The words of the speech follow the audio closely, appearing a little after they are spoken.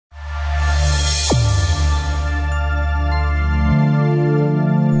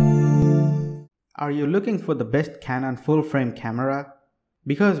Are you looking for the best Canon full-frame camera?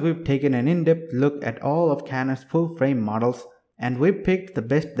 Because we've taken an in-depth look at all of Canon's full-frame models and we've picked the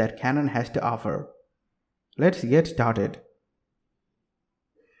best that Canon has to offer. Let's get started.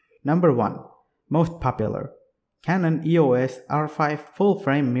 Number 1. Most popular. Canon EOS R5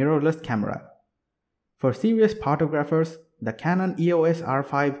 full-frame mirrorless camera. For serious photographers, the Canon EOS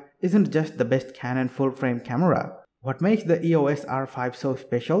R5 isn't just the best Canon full-frame camera. What makes the EOS R5 so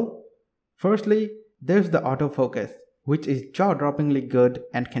special? Firstly, there's the autofocus, which is jaw-droppingly good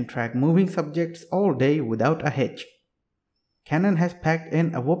and can track moving subjects all day without a hitch. Canon has packed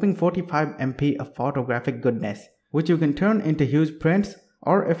in a whopping 45 MP of photographic goodness, which you can turn into huge prints,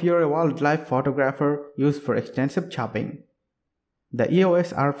 or if you're a wildlife photographer, use for extensive chopping. The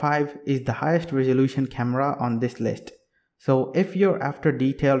EOS R5 is the highest resolution camera on this list, so if you're after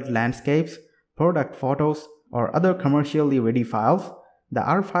detailed landscapes, product photos, or other commercially ready files, the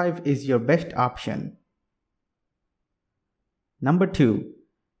R5 is your best option. Number 2.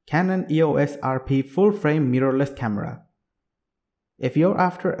 Canon EOS RP full-frame mirrorless camera. If you're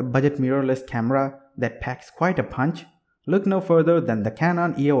after a budget mirrorless camera that packs quite a punch, look no further than the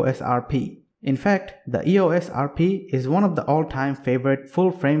Canon EOS RP. In fact, the EOS RP is one of the all-time favorite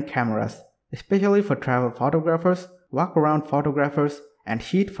full-frame cameras, especially for travel photographers, walk-around photographers, and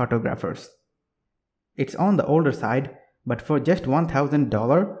sheet photographers. It's on the older side, but for just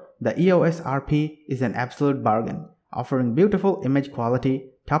 $1,000, the EOS RP is an absolute bargain, offering beautiful image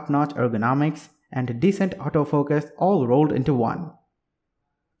quality, top-notch ergonomics, and decent autofocus all rolled into one.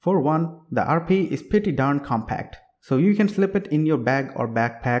 For one, the RP is pretty darn compact, so you can slip it in your bag or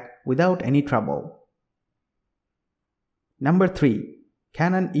backpack without any trouble. Number 3.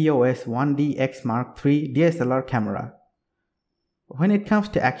 Canon EOS 1DX Mark III DSLR camera. When it comes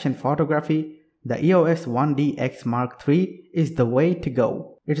to action photography, the EOS 1DX Mark III is the way to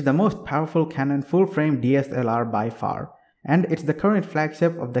go. It's the most powerful Canon full-frame DSLR by far, and it's the current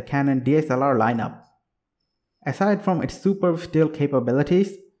flagship of the Canon DSLR lineup. Aside from its superb still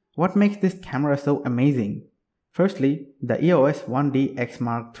capabilities, what makes this camera so amazing? Firstly, the EOS 1DX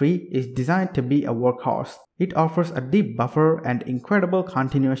Mark III is designed to be a workhorse. It offers a deep buffer and incredible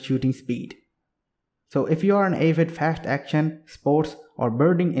continuous shooting speed. So if you are an avid fast action, sports, or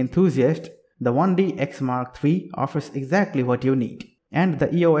birding enthusiast, the 1DX Mark III offers exactly what you need. And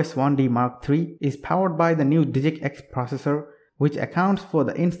the EOS 1D Mark III is powered by the new Digic X processor, which accounts for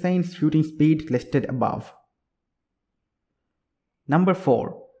the insane shooting speed listed above. Number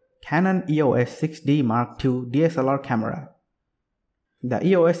 4. Canon EOS 6D Mark II DSLR camera. The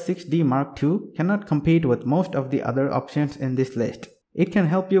EOS 6D Mark II cannot compete with most of the other options in this list. It can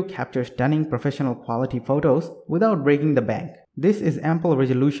help you capture stunning professional quality photos without breaking the bank. This is ample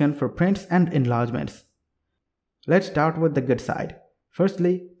resolution for prints and enlargements. Let's start with the good side.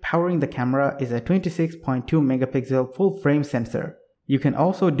 Firstly, powering the camera is a 26.2 megapixel full-frame sensor. You can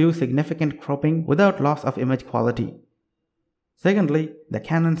also do significant cropping without loss of image quality. Secondly, the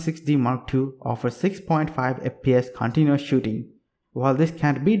Canon 6D Mark II offers 6.5 fps continuous shooting. While this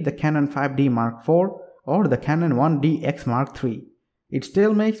can't beat the Canon 5D Mark IV or the Canon 1DX Mark III, it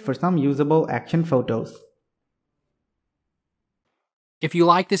still makes for some usable action photos. If you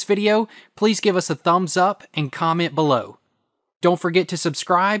like this video, please give us a thumbs up and comment below. Don't forget to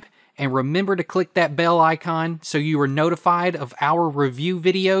subscribe and remember to click that bell icon so you are notified of our review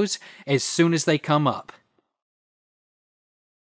videos as soon as they come up.